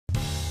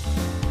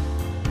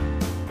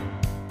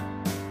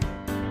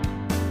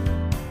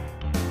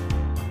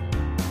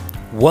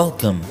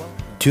Welcome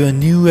to a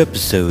new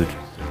episode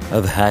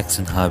of Hacks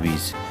and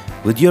Hobbies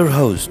with your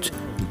host,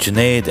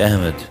 Junaid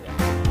Ahmed.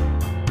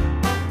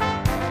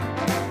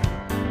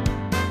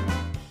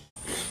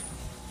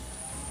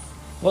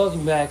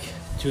 Welcome back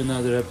to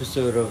another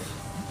episode of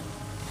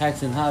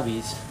Hacks and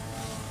Hobbies.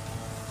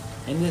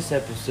 In this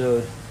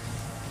episode,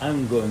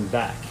 I'm going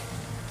back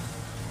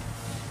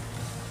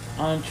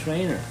on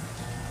Trainer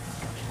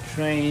to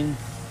train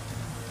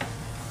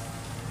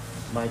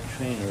my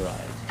trainer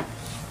ride.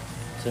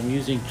 So I'm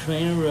using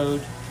Trainer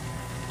Road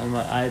on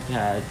my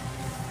iPad.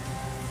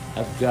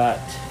 I've got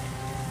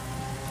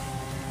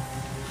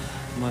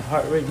my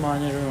heart rate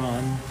monitor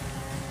on,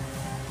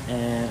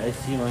 and I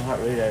see my heart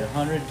rate at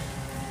 100.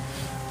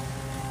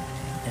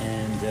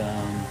 And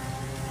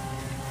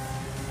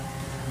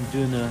I'm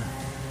doing a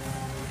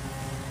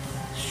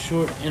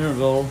short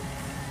interval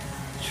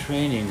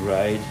training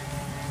ride.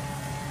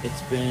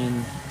 It's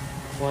been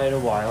quite a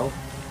while.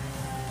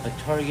 My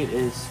target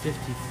is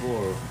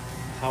 54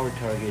 power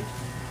target.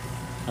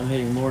 I'm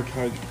hitting more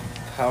target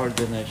power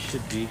than I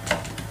should be.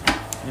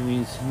 That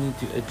means I need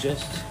to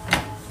adjust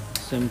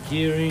some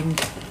gearing,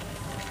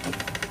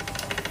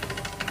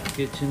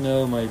 get to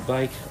know my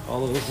bike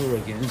all over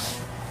again,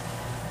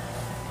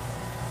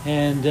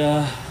 and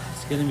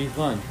it's gonna be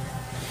fun.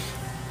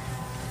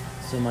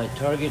 So my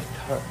target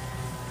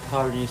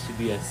power needs to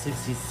be at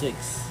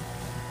 66,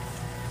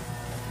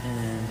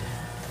 and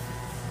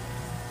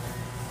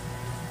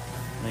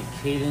my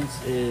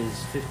cadence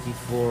is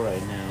 54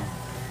 right now.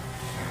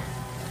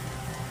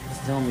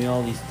 It's telling me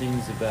all these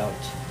things about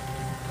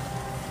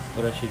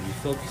what I should be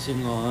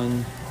focusing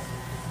on,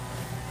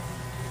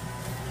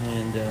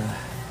 and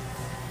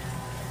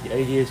the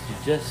idea is to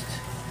just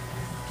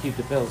keep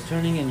the pedals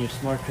turning and your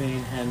smart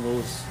train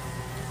handles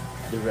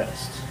the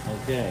rest.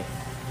 Okay.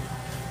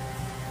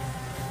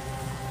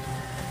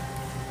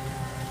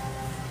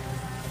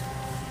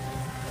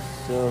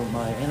 So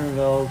my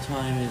interval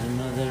time is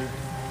another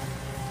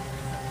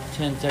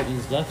 10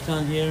 seconds left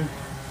on here.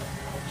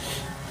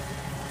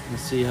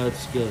 Let's see how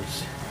this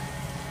goes.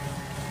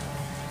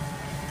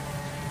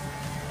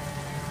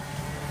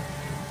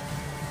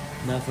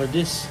 Now for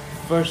this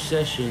first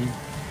session,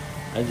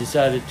 I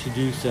decided to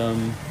do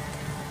some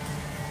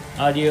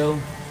audio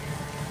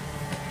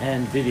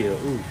and video.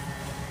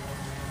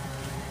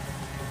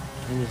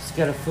 And it's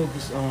got to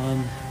focus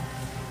on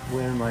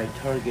where my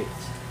target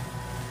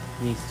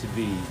needs to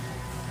be.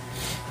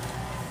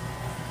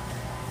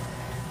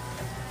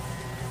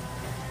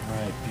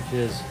 Alright,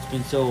 because it's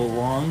been so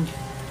long,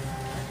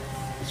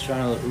 it's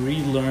trying to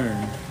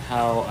relearn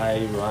how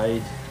I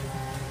ride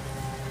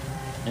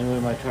and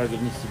where my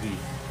target needs to be.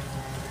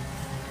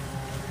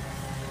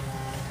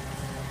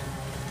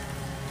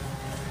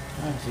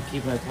 Alright, so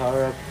keep my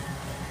power up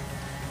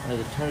at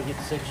the target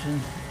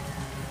section.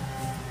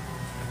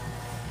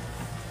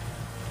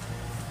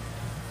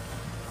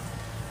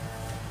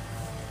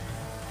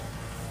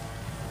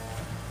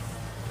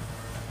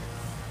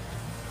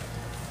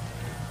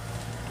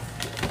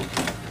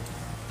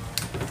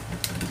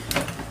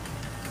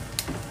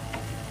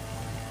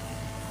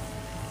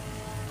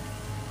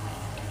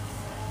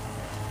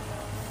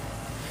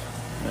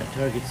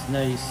 My target's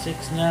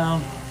 96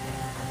 now.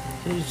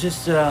 So it's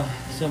just a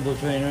simple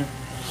trainer.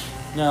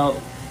 Now,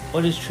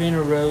 what is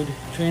Trainer Road?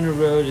 Trainer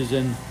Road is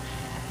an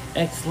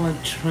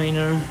excellent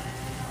trainer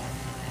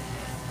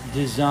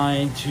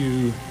designed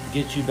to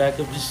get you back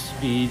up to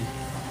speed.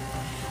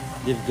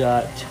 They've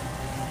got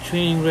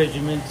training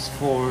regimens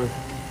for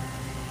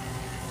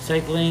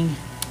cycling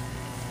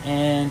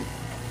and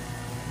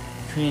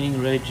training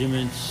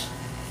regimens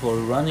for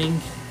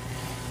running.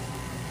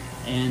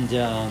 And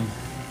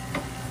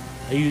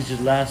I used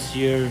it last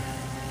year,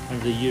 or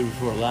the year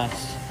before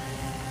last,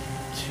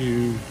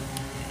 to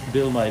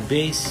build my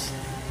base,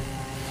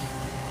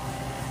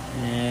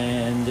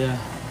 and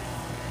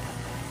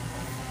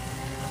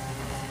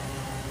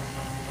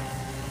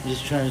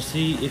just trying to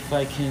see if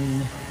I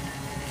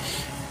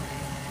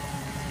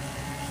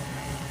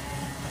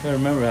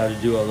remember how to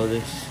do all of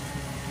this.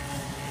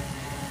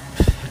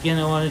 Again,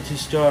 I wanted to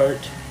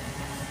start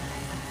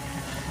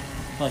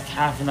like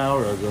half an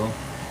hour ago,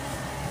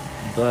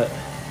 but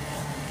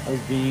I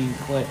was being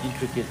quite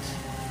intricate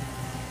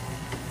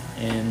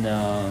in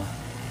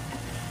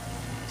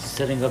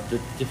setting up the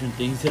different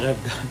things that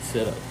I've got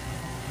set up.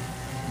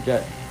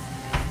 Got a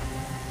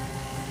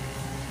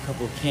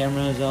couple of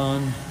cameras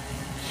on.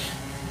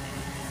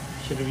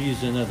 Should have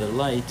used another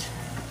light,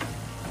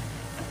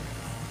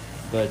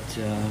 but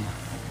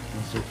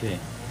that's okay.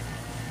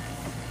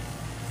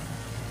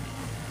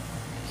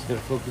 Just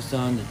gotta focus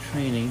on the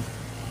training.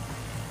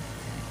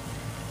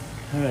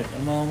 Alright,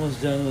 I'm almost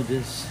done with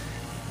this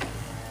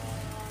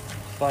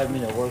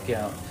 5-minute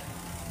workout.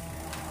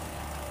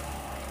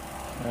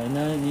 Alright,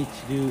 now I need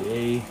to do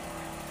a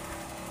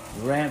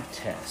ramp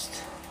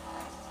test.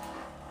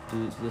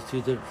 Let's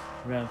do the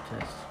ramp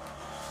test.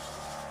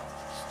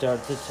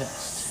 Start the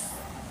test.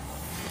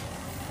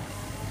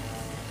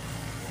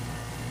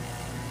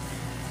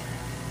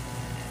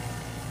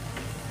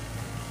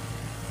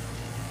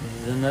 This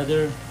is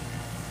another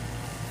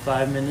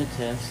 5-minute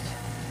test.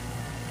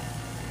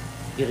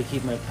 Gotta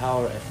keep my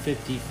power at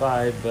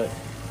 55, but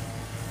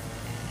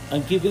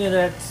I'm keeping it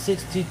at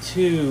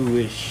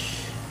 62-ish.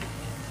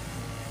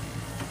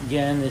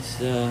 Again, it's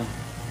just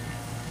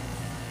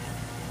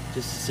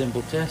a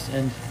simple test,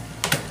 and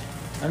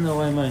I don't know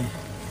why my...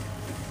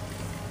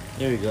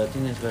 There we go, I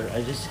think that's better.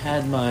 I just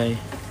had my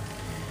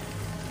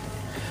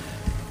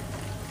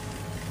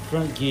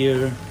front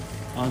gear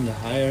on the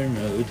higher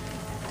node,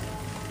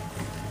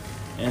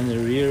 and the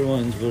rear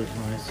ones were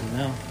fine, so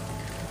now...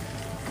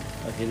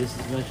 Okay, this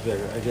is much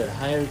better. I got a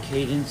higher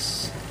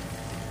cadence,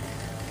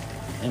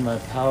 and my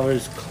power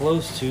is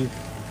close to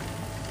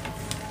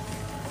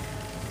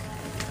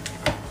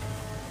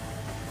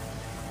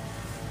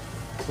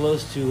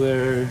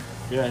where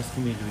they're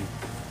asking me to be.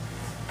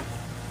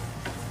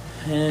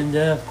 And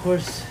of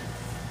course,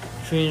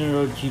 Trainer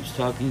Road keeps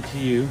talking to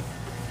you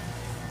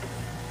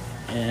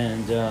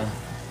and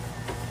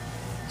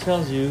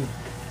tells you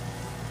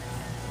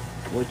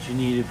what you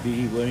need to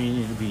be, where you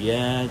need to be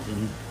at,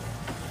 and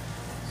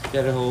it's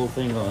got a whole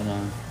thing going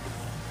on.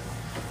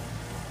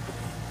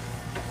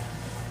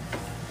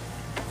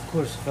 Of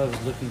course, if I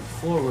was looking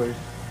forward,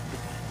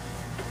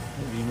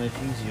 it'd be much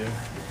easier.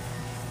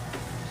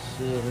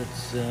 So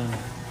let's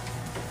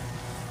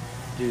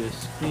do a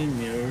screen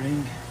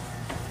mirroring.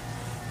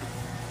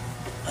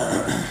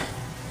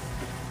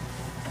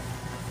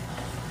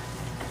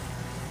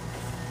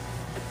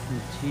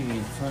 The TV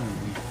in front of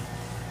me.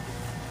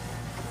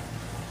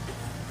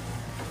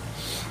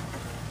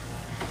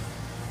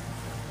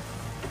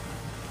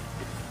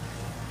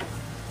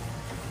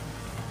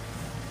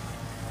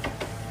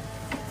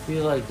 I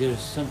feel like there's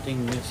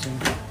something missing.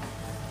 I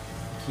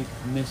keep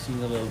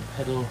missing a little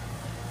pedal.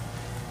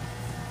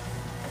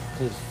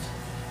 Because,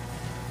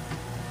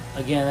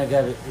 again, I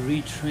gotta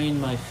retrain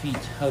my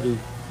feet how to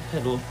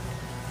pedal,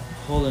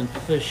 pull and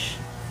push.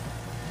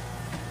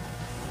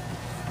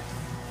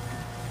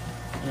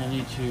 And I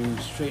need to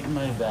straighten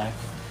my back.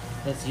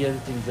 That's the other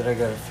thing that I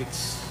gotta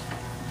fix.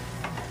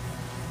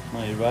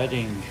 My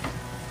riding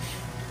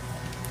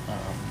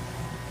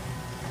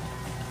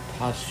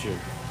posture.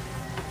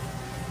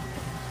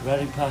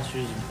 Riding posture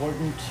is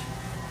important.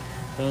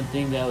 I don't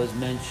think that was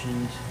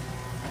mentioned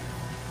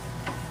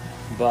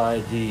by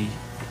the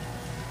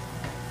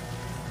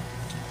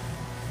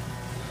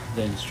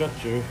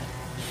instructor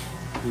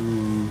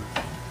who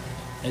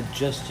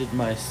adjusted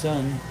my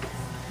son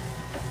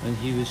when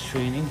he was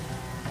training.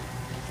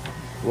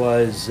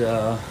 Was you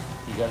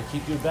gotta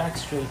keep your back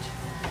straight,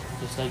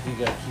 just like you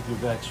gotta keep your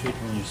back straight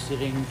when you're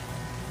sitting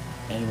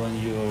and when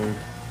you're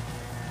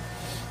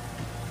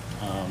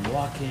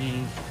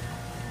walking.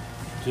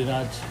 Do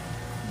not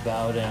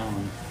bow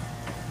down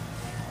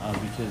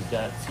because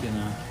that's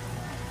gonna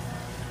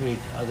create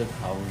other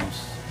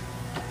problems.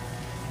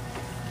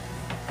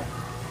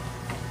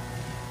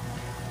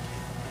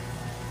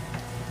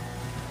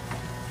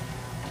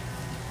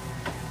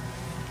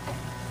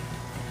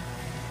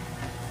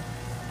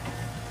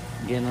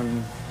 Again,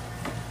 I'm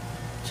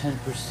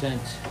 10%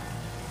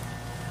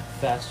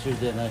 faster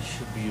than I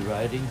should be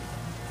riding,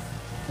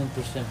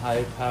 10%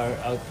 higher power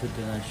output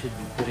than I should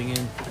be putting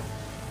in.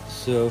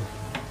 So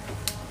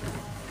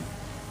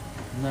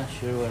I'm not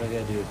sure what I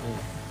gotta do.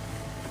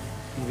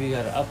 Maybe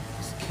I gotta up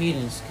this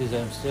cadence because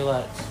I'm still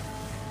at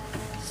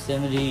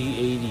 70,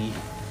 80.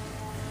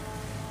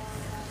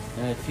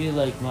 And I feel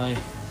like my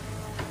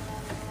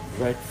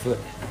right foot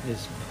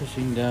is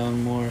pushing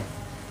down more.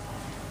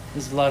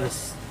 There's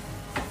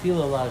I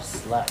feel a lot of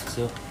slack,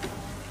 so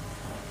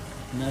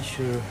I'm not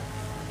sure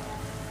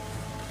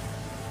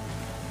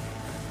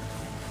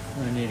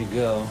where I need to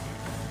go.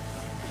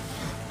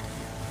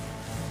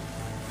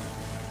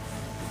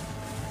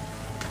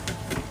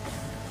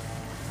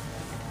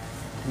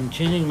 I'm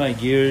changing my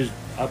gears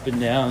up and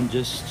down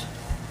just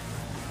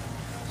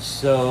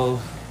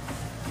so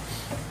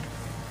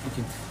you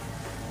can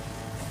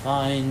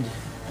find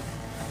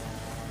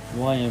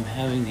why I'm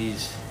having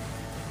these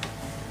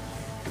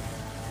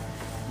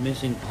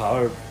missing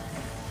power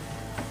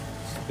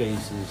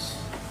spaces.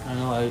 I don't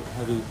know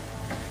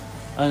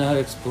how to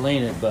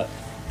explain it, but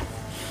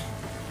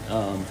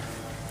time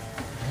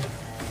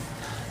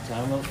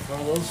out for a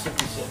little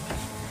sippy sip.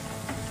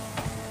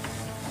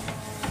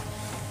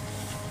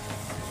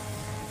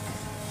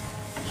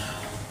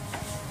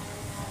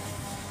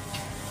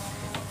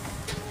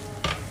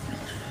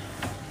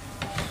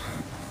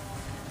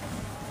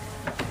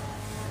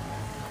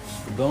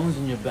 The bones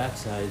in your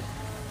backside.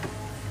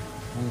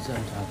 What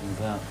I'm talking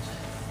about.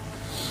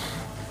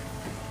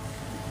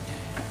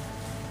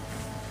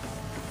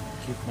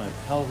 Keep my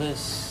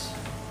pelvis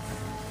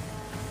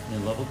in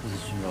a level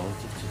position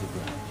relative to the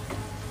ground.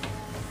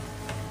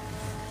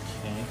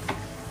 Okay.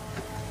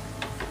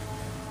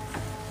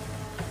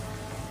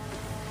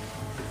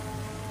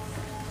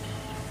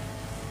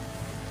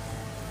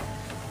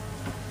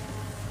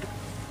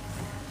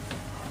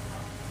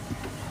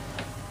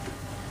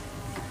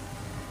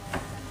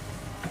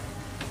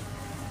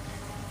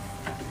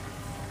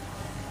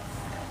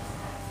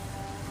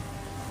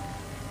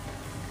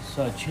 So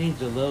I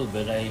changed a little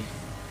bit.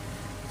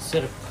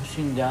 instead of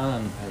pushing down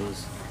on the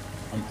pedals,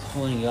 I'm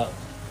pulling up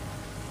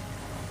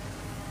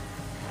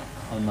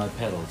on my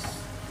pedals.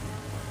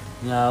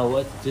 Now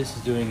what this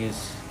is doing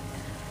is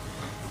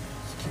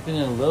keeping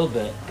it a little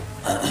bit,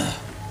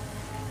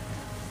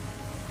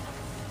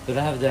 but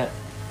I have that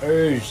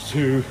urge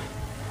to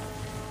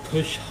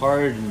push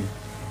hard and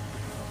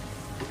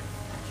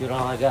get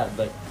all I got,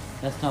 but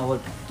that's not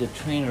what the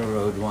trainer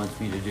road wants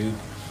me to do,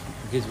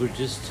 because we're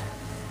just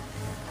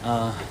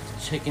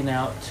checking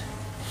out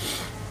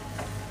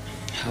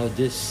how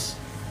this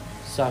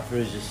software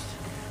is just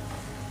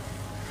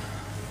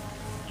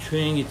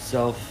training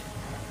itself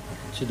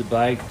to the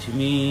bike, to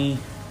me,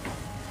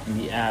 and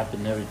the app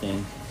and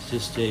everything. It's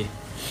just a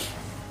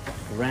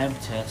ramp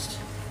test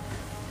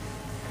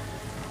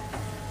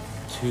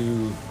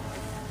to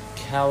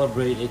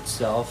calibrate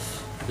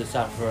itself, the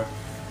software,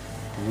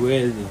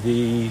 with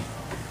the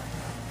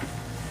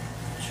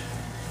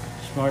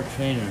smart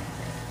trainer.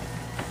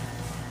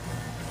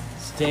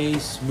 Stay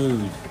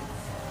smooth.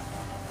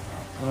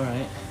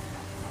 Alright.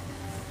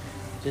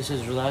 Just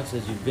as relaxed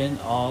as you've been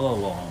all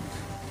along.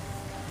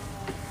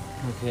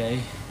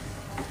 Okay.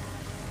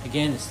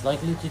 Again, it's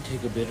likely to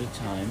take a bit of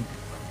time.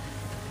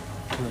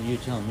 So you're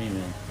telling me,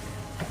 man.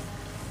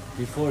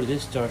 Before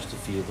this starts to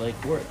feel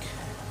like work.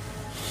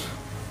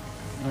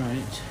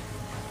 Alright.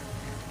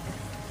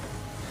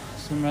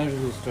 Some riders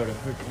will start to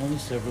hurt only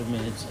several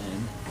minutes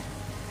in,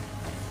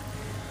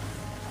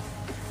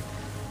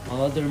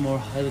 while other more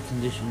highly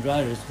conditioned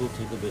riders will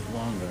take a bit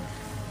longer.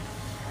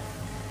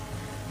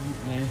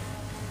 Okay.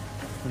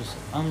 But it's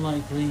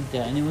unlikely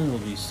that anyone will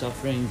be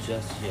suffering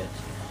just yet.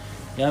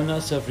 Yeah, I'm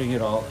not suffering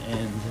at all,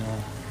 and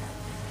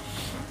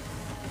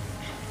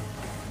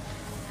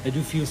I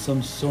do feel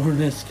some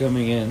soreness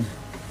coming in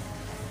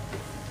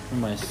from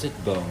my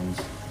sit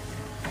bones,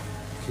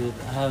 because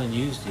I haven't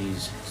used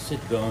these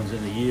sit bones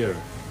in a year.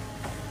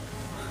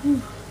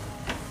 Whew.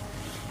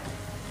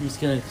 I'm just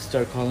gonna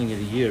start calling it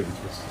a year,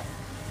 because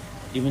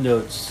even though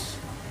it's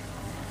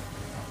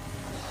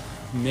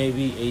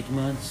maybe 8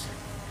 months,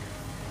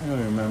 I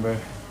don't remember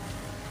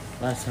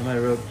last time I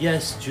rode.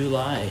 Yes,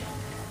 July.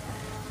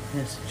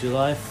 Yes,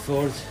 July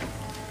 4th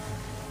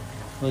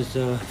was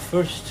the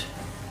first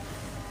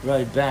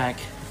ride back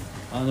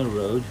on the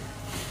road.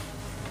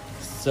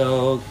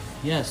 So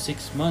yeah,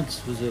 6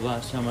 months was the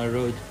last time I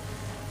rode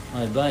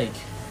my bike.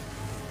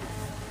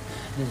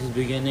 This is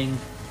beginning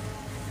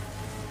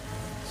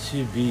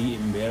to be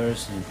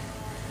embarrassing,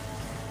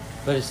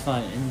 but it's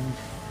fine, and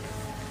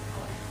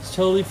it's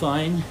totally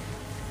fine.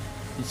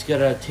 You just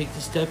gotta take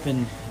the step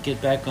and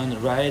get back on the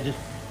ride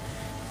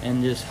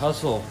and just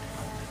hustle.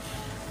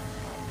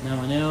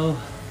 Now I know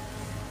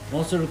I'm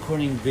also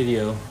recording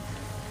video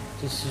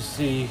just to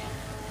see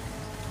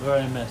where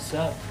I mess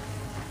up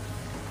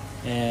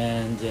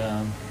and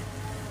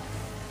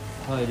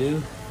how I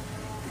do.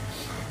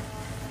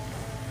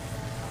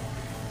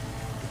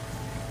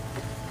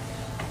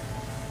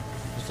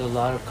 There's a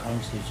lot of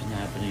conversation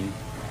happening,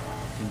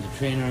 and the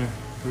trainer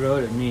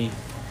rode at me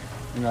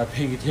and not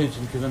paying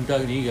attention because I'm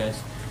talking to you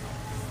guys.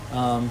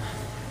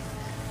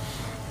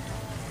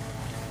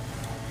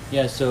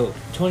 Yeah, so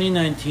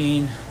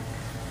 2019,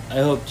 I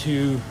hope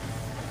to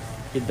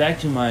get back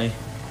to my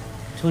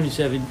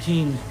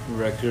 2017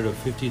 record of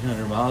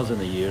 1,500 miles in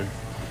a year.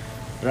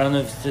 But I don't know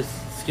if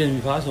it's going to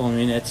be possible. I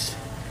mean, that's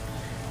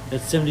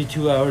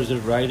 72 hours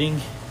of riding,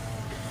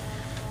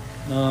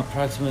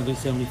 approximately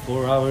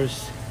 74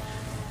 hours.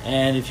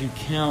 And if you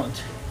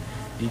count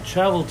the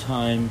travel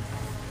time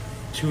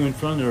to and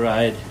from the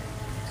ride,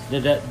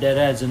 that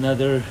adds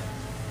another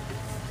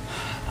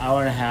hour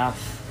and a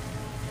half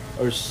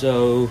or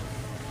so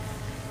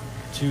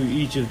to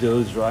each of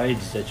those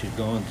rides that you're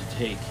going to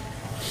take.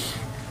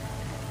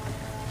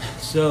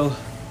 So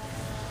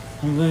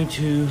I'm going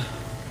to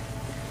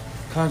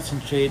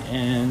concentrate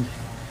and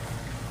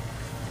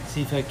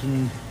see if I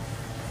can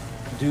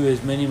do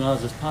as many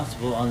miles as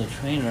possible on the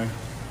trainer,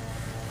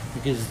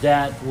 because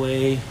that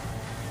way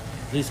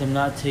at least I'm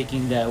not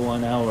taking that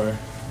 1 hour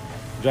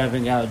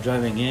driving out,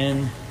 driving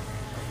in.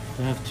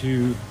 I have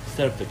to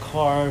set up the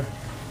car,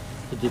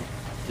 put the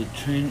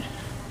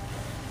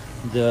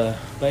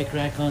bike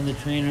rack on the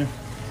trainer,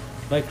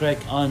 bike rack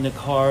on the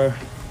car,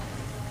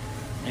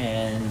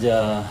 and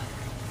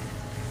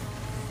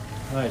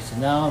alright, so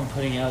now I'm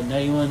putting out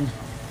 91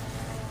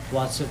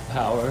 watts of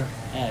power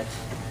at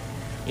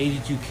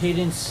 82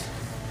 cadence.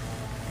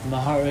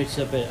 My heart rate's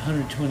up at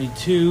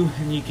 122,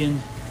 and you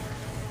can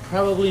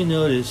probably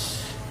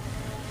notice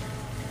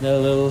that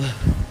little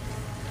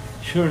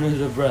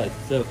shortness of breath.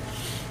 So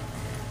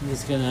I'm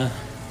just gonna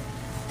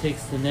take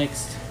the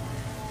next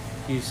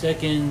few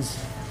seconds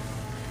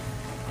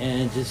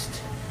and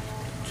just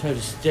try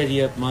to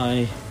steady up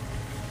my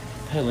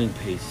pedaling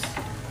pace,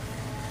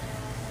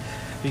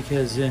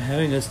 because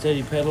having a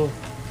steady pedal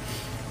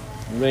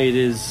rate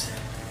is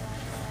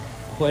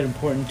quite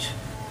important.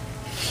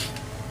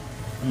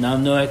 Now,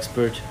 I'm no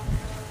expert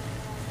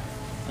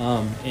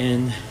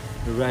in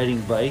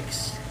riding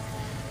bikes.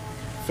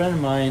 A friend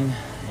of mine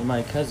and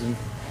my cousin,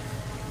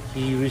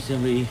 he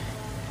recently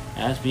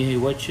asked me, hey,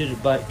 what should a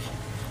bike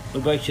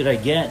what bike should I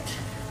get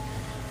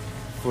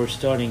for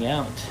starting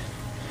out?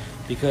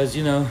 Because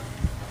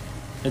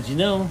as you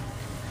know,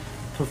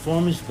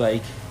 Performance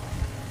Bike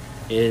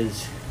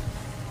has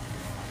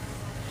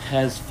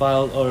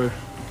filed, or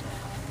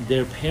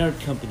their parent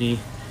company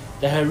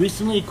that had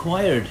recently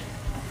acquired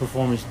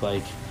Performance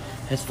Bike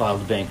has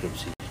filed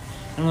bankruptcy.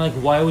 And I'm like,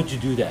 why would you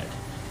do that?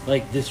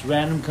 Like, this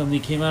random company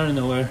came out of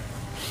nowhere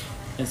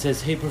and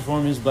says, hey,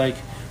 Performance Bike,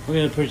 we're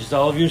going to purchase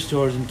all of your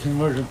stores and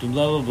convert them to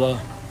blah, blah,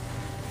 blah.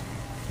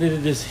 They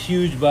did this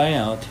huge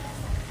buyout,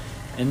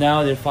 and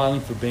now they're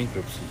filing for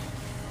bankruptcy.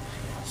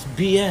 It's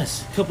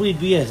BS, complete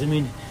BS. I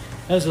mean,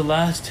 that was the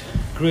last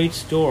great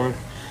store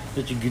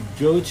that you could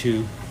go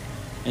to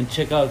and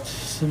check out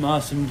some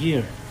awesome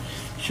gear.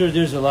 Sure,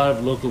 there's a lot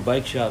of local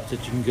bike shops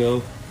that you can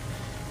go,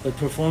 but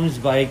Performance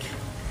Bike,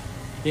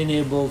 they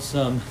enable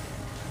some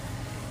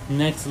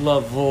next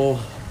level,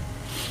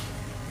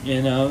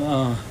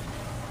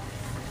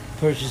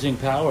 purchasing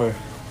power.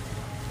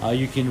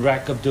 You can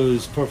rack up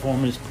those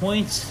performance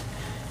points,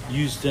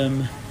 use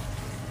them,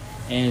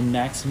 and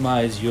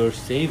maximize your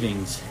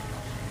savings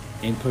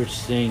in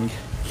purchasing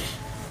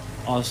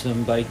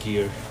awesome bike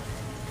gear.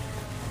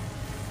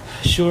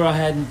 Sure, I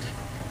hadn't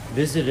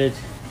visited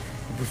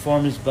a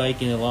Performance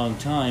Bike in a long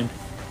time,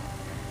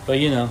 but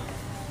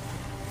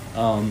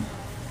I'm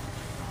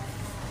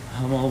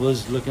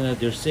always looking at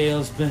their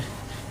sales, but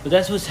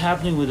that's what's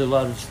happening with a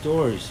lot of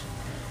stores,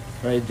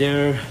 right?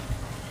 They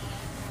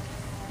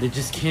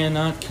just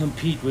cannot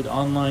compete with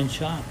online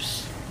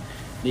shops.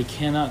 They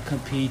cannot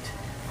compete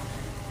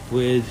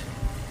with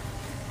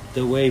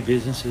the way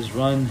businesses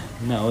run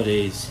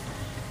nowadays.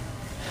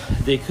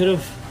 They could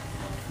have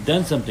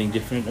done something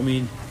different. I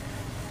mean,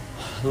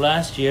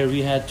 last year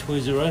we had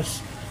Toys R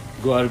Us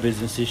go out of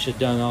business. They shut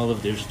down all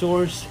of their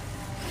stores,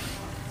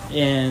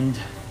 and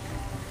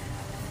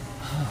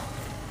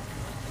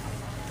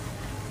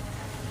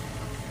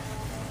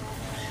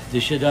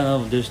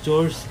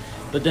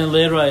but then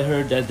later I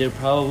heard that they're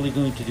probably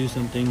going to do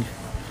something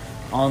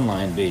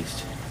online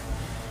based.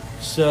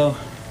 So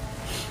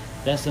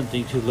that's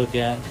something to look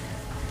at.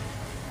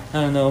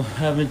 I don't know, I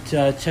haven't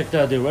checked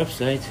out their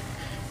website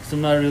because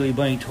I'm not really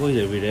buying toys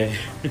every day.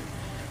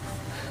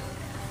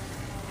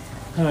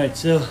 Alright,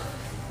 so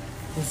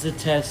this is a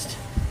test,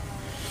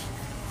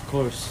 of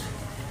course,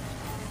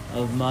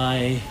 of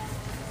my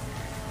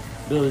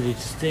ability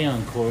to stay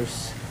on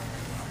course.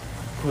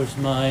 Of course,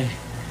 my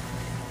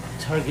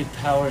target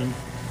power and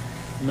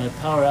my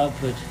power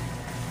output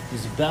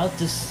is about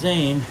the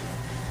same,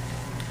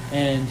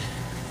 and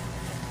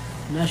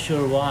I'm not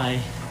sure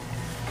why,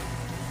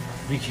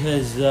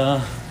 because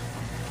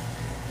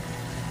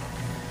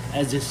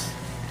as this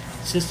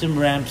system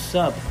ramps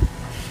up,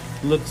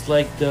 looks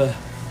like the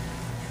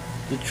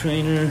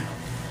trainer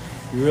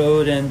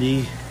Road and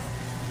the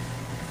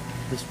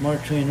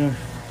Smart Trainer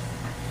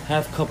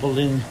have coupled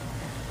in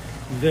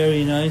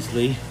very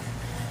nicely,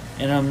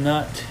 and I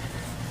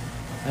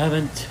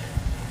haven't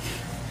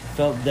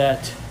felt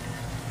that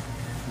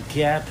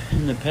gap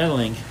in the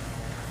pedaling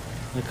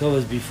like I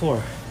was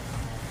before.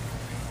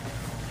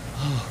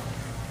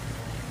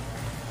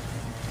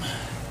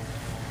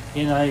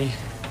 And I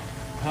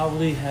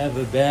probably have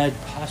a bad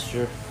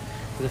posture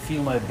because I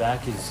feel my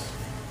back is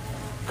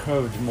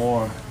curved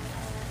more.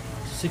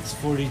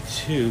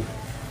 6:42.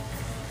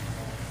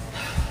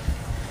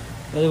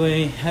 By the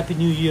way, Happy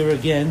New Year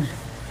again.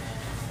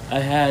 I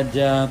had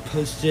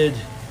posted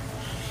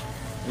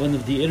one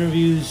of the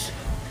interviews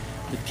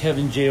with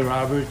Kevin J.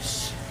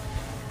 Roberts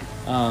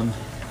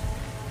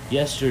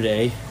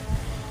yesterday,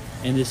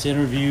 and this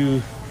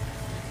interview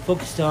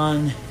focused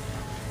on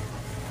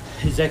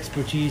his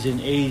expertise in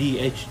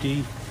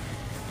ADHD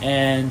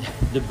and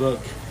the book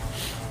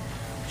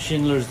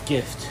Schindler's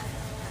Gift.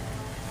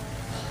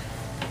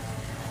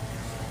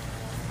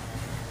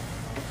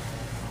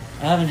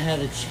 I haven't had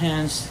a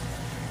chance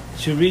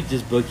to read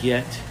this book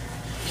yet,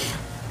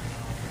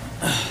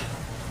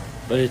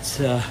 but it's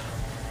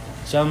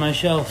on my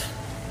shelf,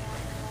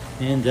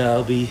 and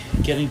I'll be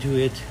getting to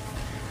it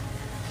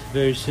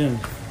very soon.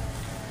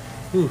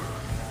 Whew.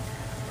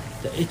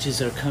 The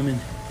itches are coming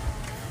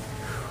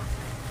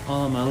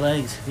all on my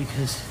legs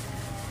because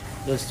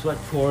the sweat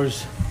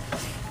pores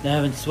that I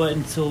haven't sweated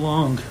in so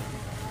long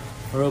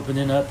are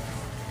opening up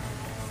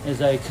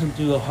as I come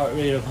to a heart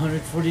rate of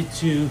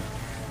 142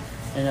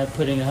 and I'm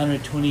putting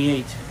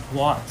 128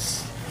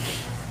 watts.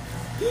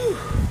 Whew.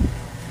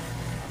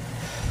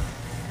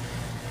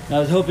 I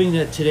was hoping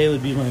that today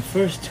would be my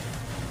first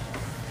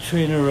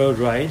trainer road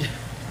ride,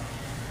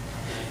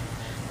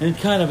 and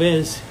it kind of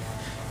is,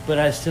 but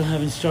I still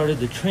haven't started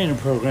the trainer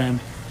program,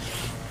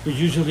 which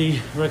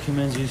usually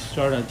recommends you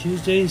start on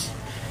Tuesdays,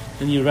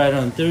 then you ride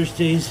on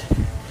Thursdays,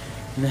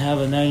 and have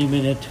a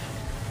 90-minute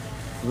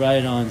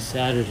ride on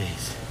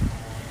Saturdays.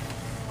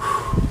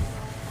 Whew.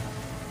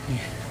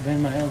 Okay,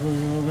 bend my elbows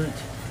a little bit.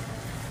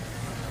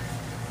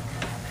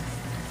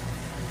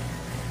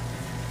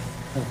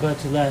 I've got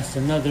to last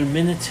another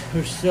minute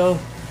or so,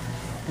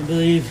 I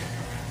believe,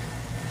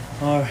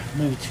 or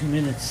maybe 2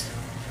 minutes.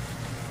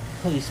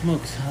 Holy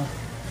smokes, huh?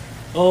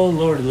 Oh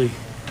lordly.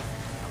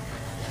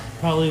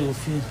 probably will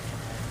feel,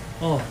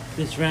 oh,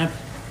 this ramp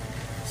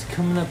is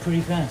coming up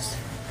pretty fast.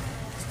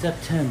 Step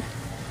 10.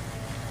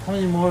 How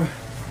many more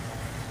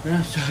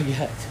ramps do I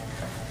get?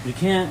 You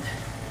can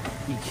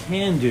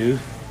do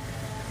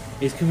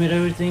is commit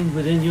everything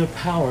within your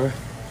power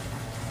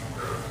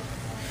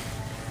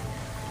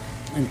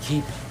and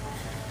keep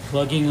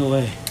plugging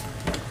away.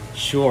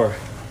 Sure,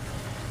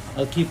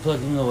 I'll keep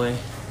plugging away.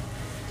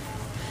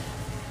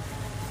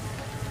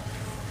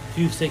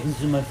 Few seconds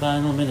to my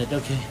final minute.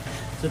 Okay,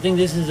 so I think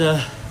this is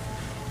a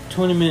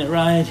 20-minute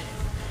ride,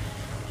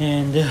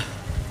 and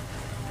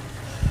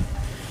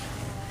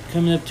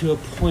coming up to a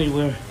point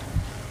where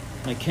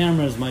my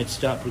cameras might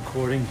stop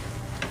recording,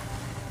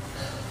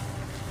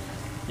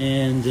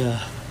 and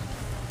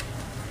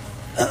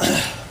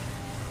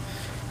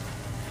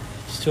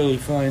it's totally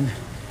fine.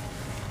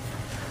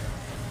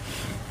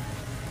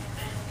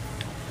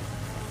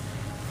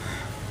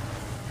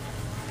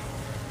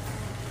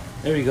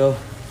 There we go.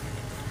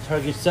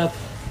 Target's up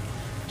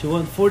to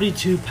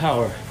 142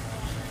 power,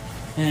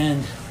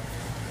 and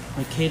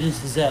my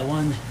cadence is at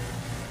 1.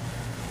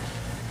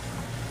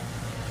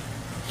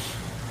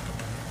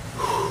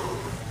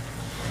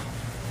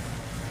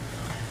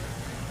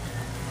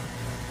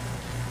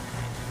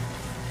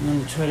 I'm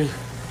going to try to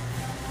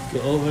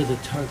go over the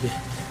target.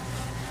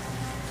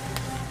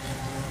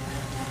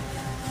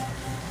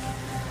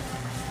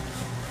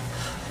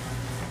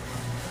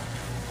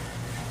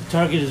 The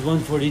target is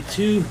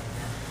 142.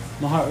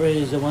 My heart rate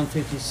is at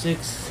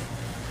 156,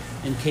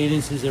 and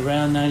cadence is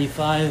around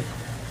 95.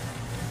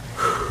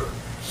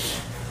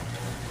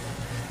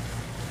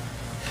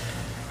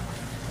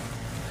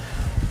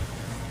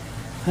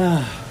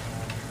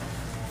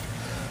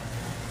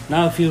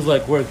 Now it feels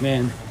like work,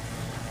 man.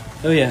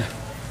 Oh yeah.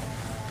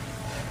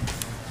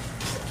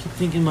 I keep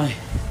thinking my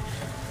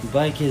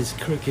bike is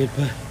crooked,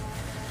 but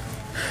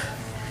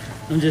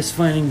I'm just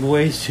finding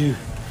ways to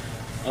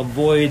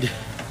avoid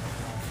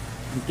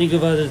and think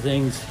of other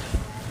things.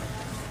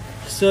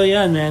 So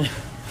yeah, man,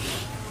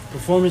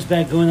 performance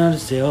bike going on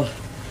sale.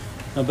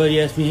 My buddy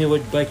asked me, hey,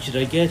 what bike should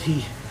I get?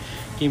 He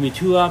gave me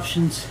 2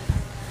 options.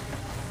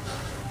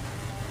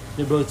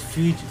 They're both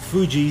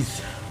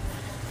Fujis.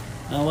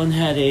 One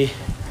had a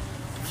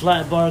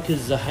flat bar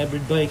because it's a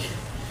hybrid bike.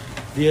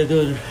 The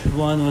other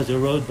one was a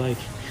road bike.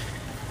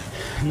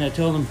 And I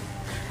told him,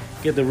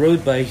 get the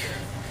road bike,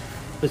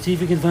 but see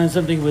if you can find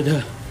something with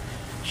a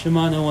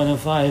Shimano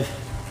 105.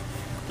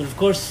 But of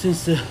course,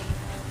 since the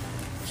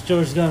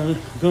store's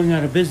going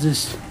out of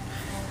business,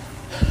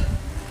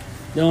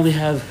 they only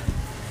have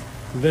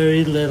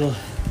very little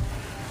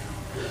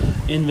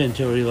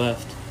inventory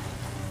left.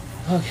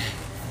 Okay.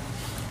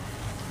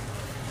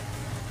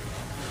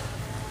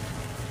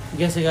 I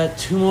guess I got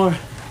 2 more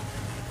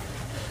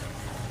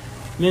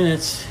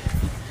minutes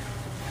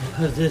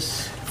of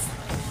this.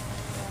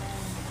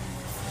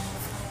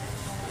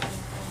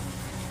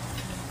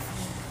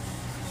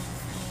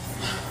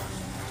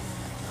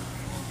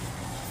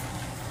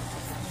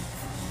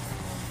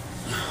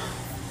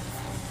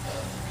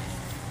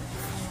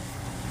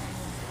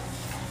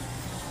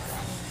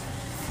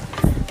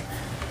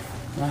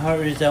 My heart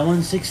rate is at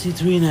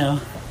 163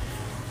 now.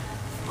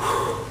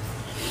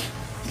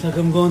 It's like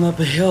I'm going up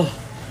a hill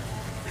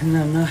and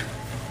I'm not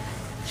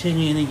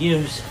changing any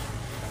gears.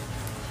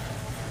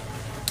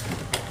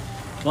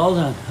 Well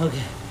done.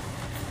 Okay.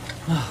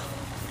 Oh,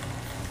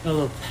 got a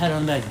little pat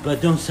on the back,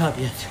 but don't stop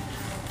yet.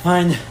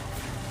 Find.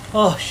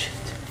 Oh shit.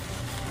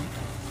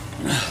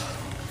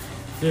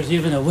 There's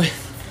even a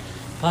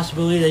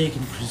possibility that you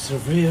can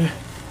persevere.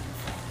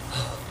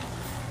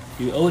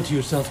 You owe it to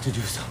yourself to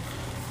do so.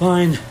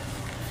 Fine.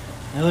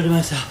 I owe it to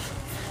myself.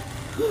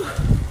 Whew.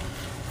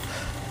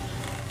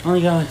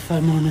 Only got like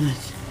 5 more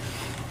minutes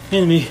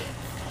in me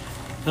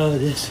of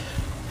this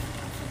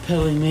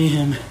pedaling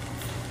mayhem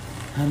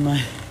on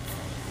my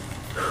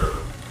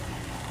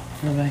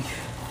bike.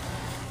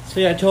 So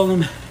yeah, I told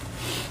him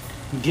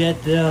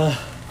get the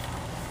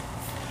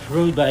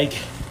road bike,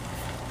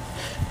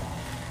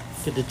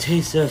 get the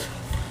taste of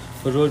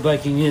what road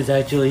biking is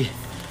actually.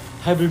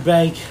 Hybrid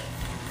bike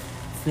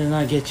does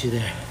not get you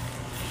there.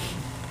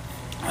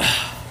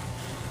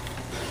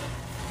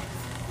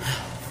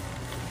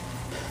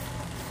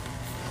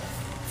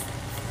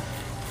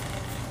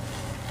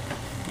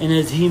 And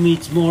as he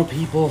meets more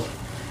people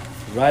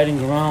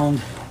riding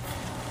around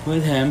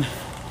with him,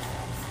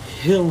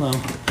 he'll know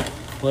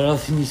what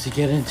else he needs to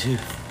get into.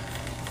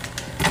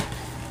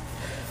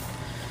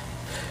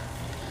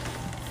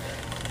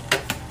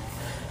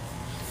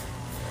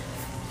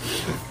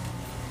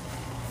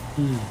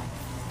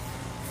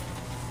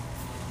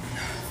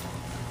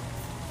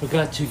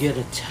 Forgot to get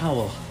a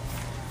towel.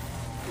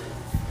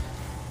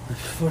 My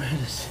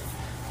forehead is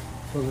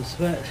full of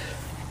sweat.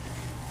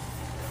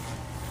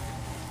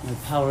 My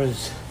power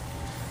is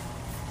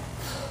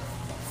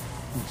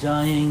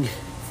dying.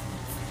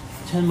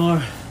 10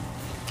 more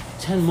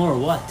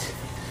what?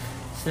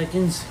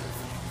 Seconds?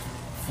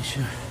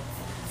 Sure.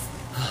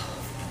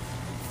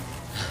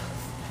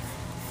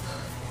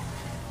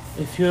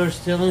 If you're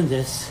still in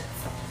this,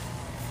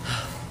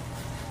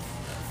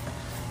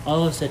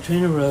 all of us at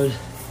Trainer Road.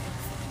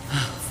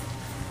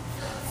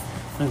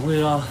 Like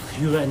wait off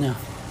you right now.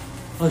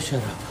 Oh,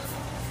 shut up.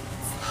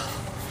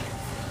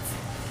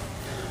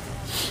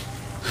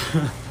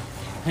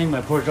 Hang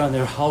my portrait on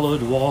their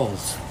hollowed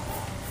walls.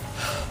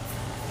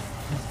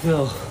 Let's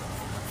go.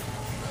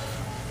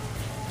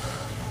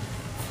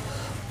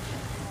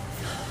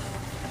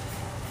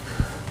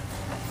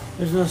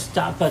 There's no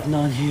stop button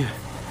on here.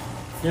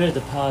 There's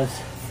the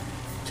pause.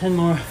 10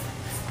 more.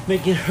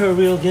 Make it hurt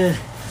real good.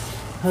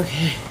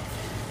 Okay.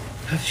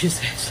 A few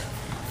seconds.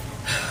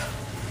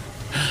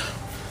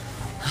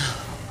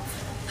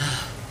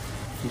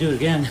 Do it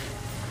again.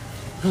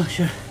 Oh,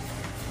 sure.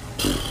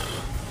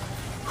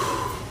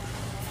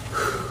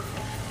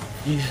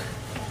 Yeah.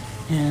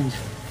 And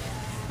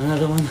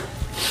another one.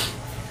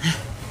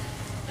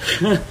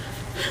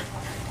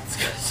 It's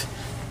good.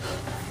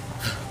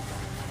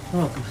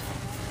 You're welcome.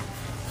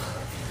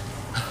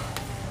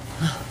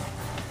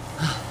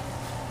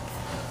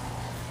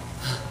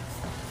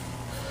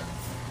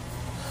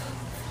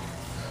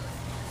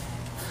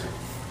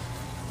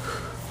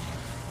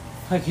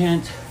 I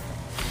can't.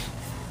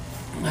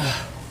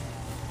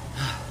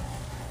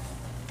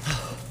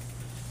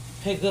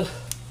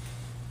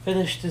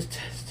 Finish this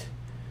test.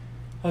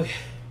 Okay.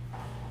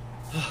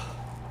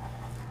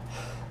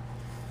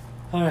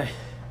 All right.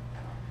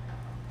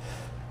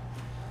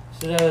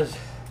 So that was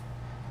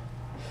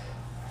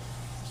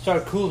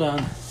start cool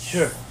down.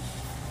 Sure.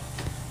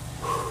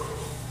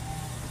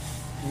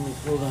 Let me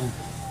cool down.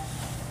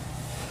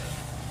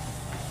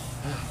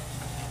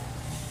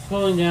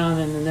 Cooling down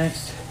in the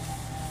next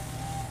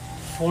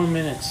 4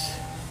 minutes.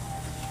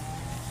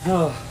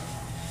 Oh.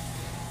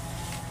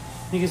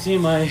 You can see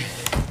my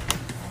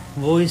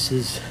voice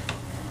is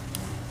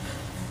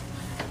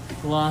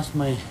lost.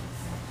 My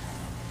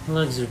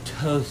legs are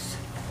toast.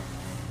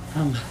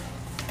 I'm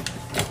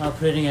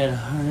operating at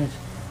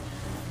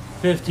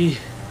 150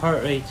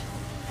 heart rate.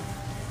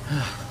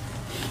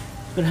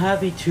 But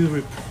happy to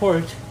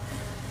report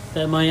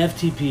that my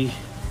FTP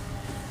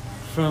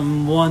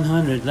from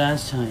 100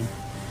 last time,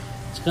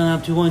 it's gone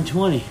up to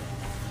 120.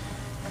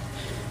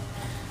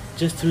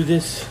 Just through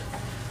this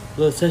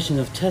little session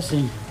of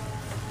testing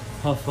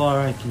how far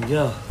I can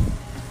go.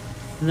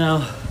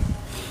 Now,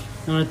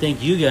 I want to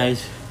thank you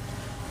guys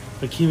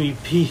for keeping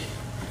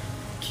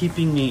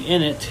me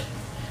in it,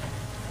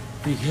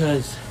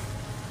 because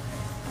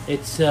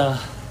it's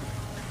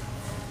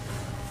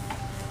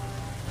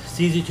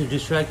easy to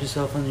distract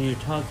yourself when you're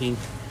talking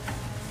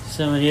to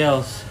somebody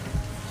else.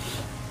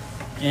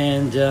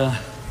 And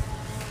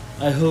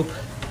I hope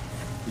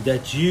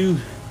that you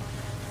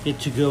get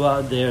to go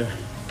out there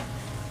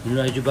and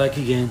ride your bike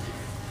again,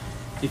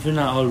 if you're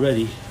not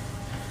already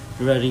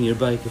riding your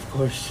bike, of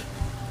course.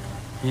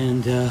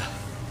 And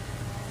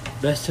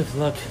best of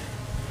luck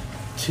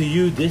to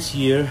you this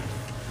year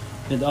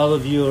with all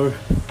of your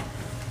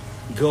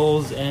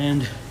goals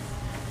and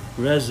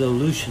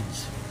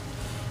resolutions.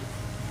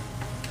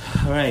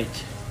 All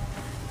right.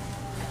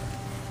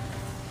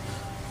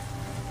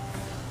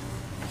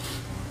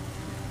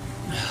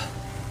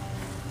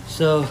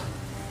 So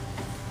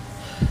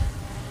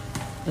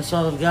that's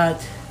all I've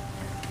got.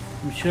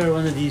 I'm sure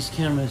one of these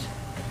cameras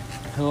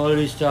have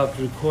already stopped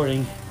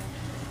recording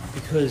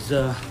because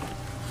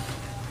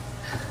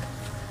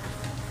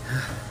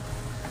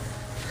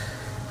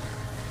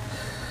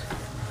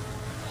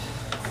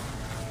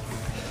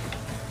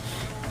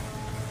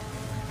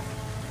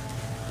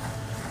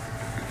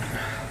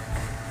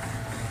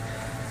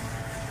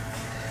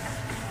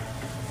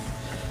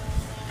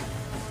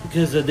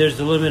there's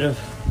a limit of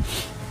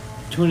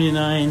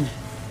 29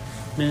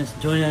 minutes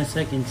and 29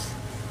 seconds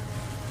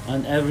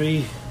on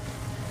every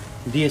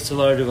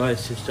DSLR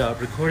device to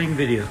stop recording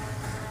video.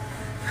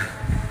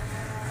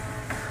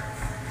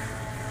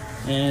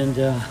 And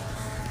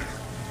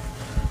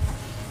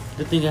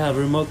good thing I have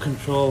a remote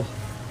control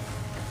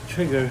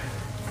trigger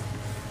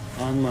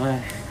on my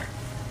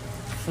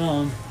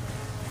phone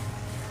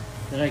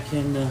that I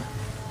can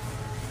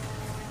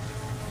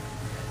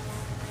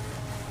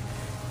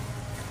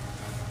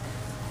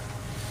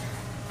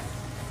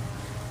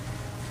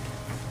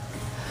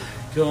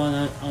go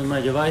on my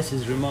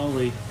devices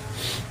remotely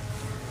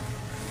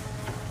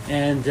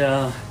and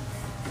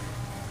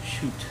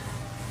shoot.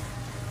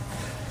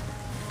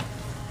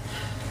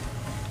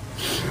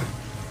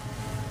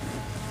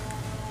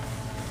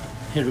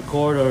 Hit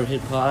record or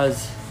hit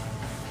pause.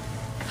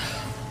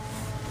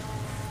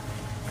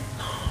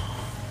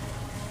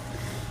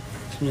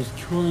 I'm just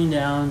cooling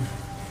down.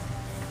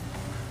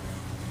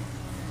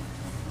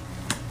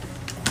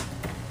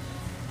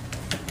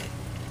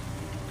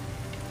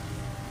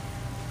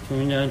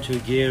 Coming down to a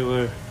gear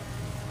where I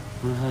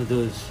don't have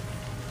those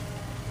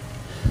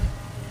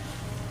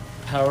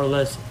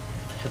powerless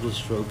pedal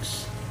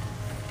strokes.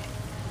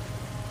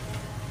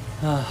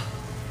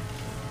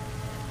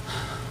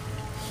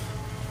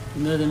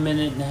 Another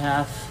minute and a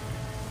half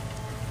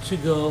to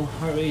go.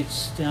 Heart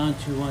rate's down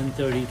to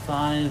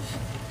 135.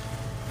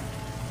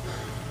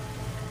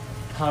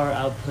 Power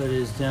output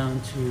is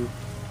down to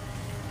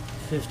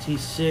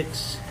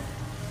 56.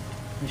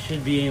 I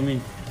should be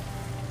aiming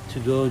to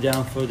go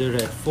down further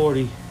at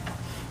 40.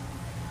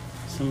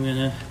 So I'm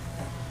gonna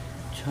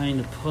try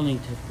the pulling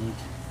technique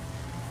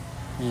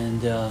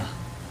and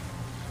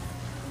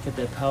get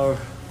that power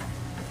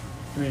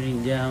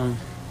rating down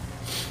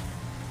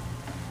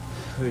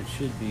where it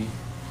should be.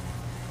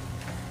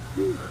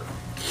 Whew.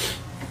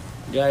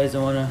 Guys,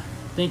 I want to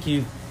thank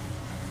you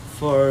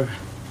for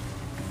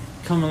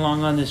coming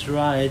along on this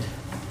ride.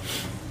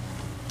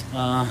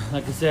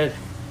 Like I said,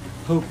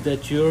 hope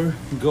that your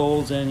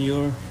goals and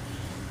your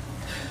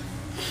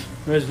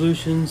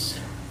resolutions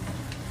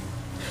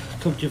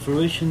come to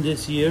fruition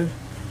this year.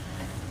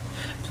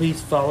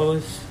 Please follow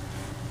us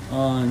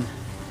on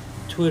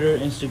Twitter,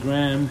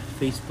 Instagram,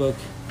 Facebook,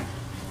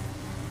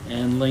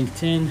 and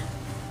LinkedIn.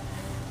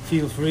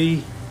 Feel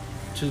free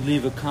to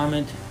leave a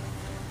comment,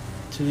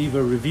 to leave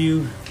a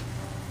review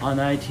on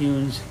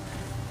iTunes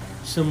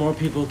so more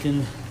people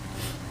can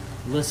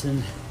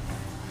listen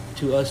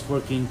to us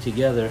working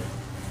together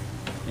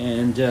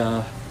and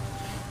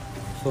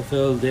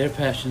fulfill their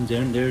passions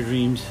and their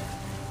dreams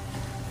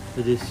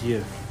for this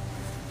year.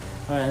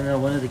 Alright, I know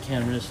one of the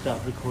cameras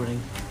stopped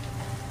recording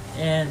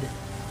and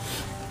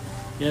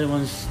the other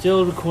one's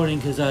still recording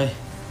because I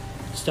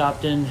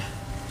stopped and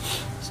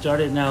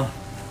started now.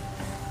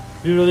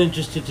 Be really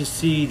interested to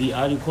see the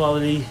audio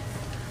quality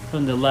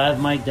from the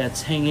lav mic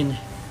that's hanging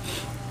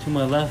to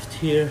my left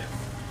here.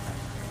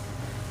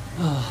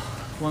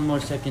 Oh, 1 more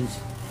second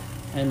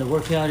and the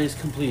workout is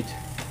complete.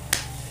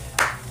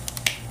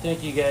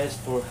 Thank you guys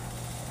for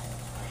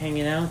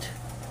hanging out.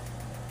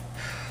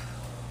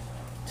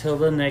 Till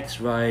the next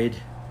ride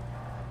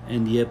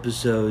and the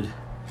episode,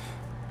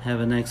 have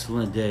an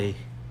excellent day.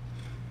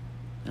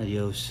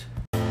 Adios.